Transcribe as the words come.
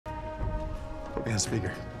Put me on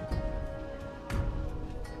speaker.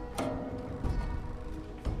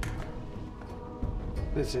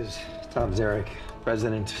 This is Tom Zarek,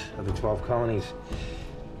 president of the 12 colonies.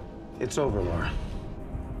 It's over, Laura.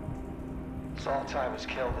 Saltime was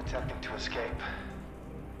killed attempting to escape.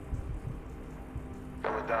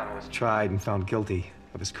 Belladonna was tried and found guilty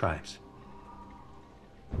of his crimes.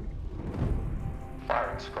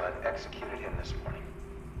 Firing squad executed him this morning.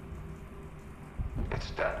 It's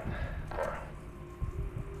done, Laura.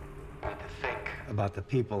 We need to think about the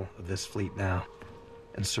people of this fleet now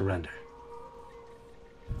and surrender.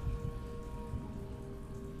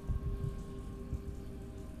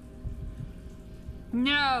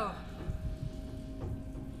 No.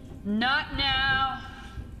 Not now.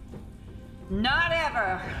 Not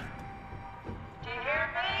ever. Do you hear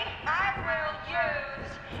me? I will use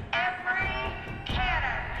every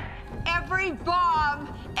cannon, Every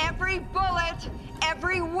bomb, every bullet,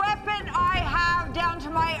 every weapon I have down to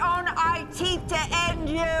my own eye teeth to end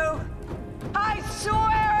you. I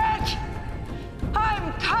swear it!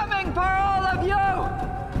 I'm coming for all of you!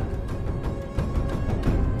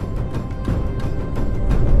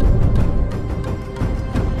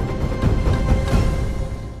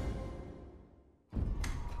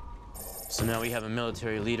 So now we have a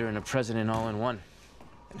military leader and a president all in one.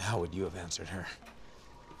 And how would you have answered her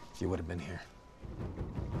if you would have been here?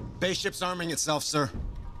 Base ship's arming itself, sir.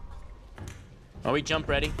 Are we jump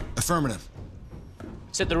ready? Affirmative.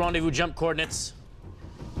 Set the rendezvous jump coordinates.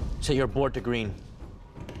 Set your board to green.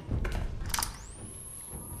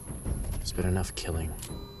 It's been enough killing.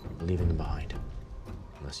 We're leaving them behind.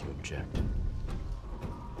 Unless you object.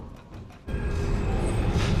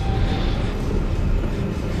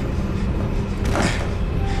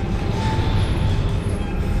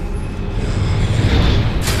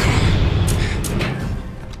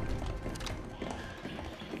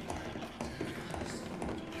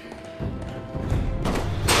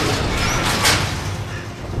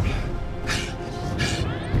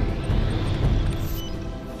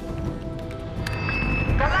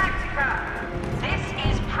 Galactica! This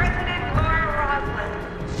is President Roslin.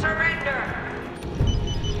 Surrender!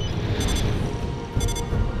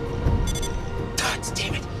 God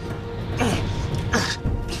damn it!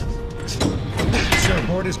 Sir,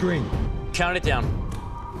 board is green. Count it down.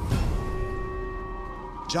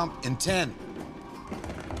 Jump in 10.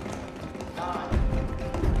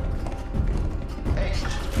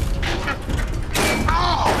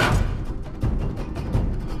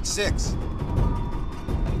 6.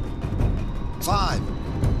 5.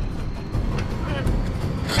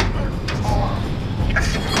 4.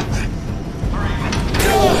 3.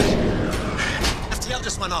 FTL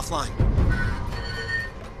just went offline.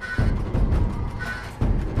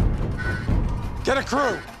 Get a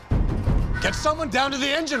crew! Get someone down to the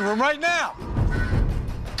engine room right now!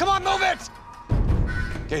 Come on, move it!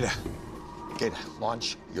 Gaeta. Gaeta,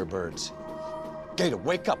 launch your birds. Gaeta,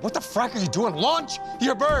 wake up. What the frack are you doing? Launch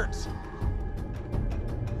your birds!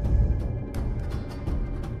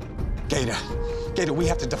 Gaeta. Gaeta, we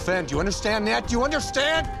have to defend. You understand that? You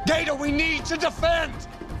understand? Gaeta, we need to defend!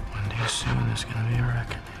 One day soon, there's gonna be a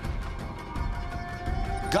reckoning.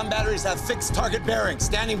 Gun batteries have fixed target bearing.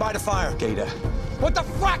 Standing by to fire. Gaeta, what the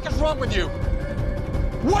frack is wrong with you?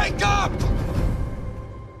 Wake up!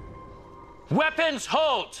 Weapons,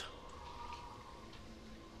 hold!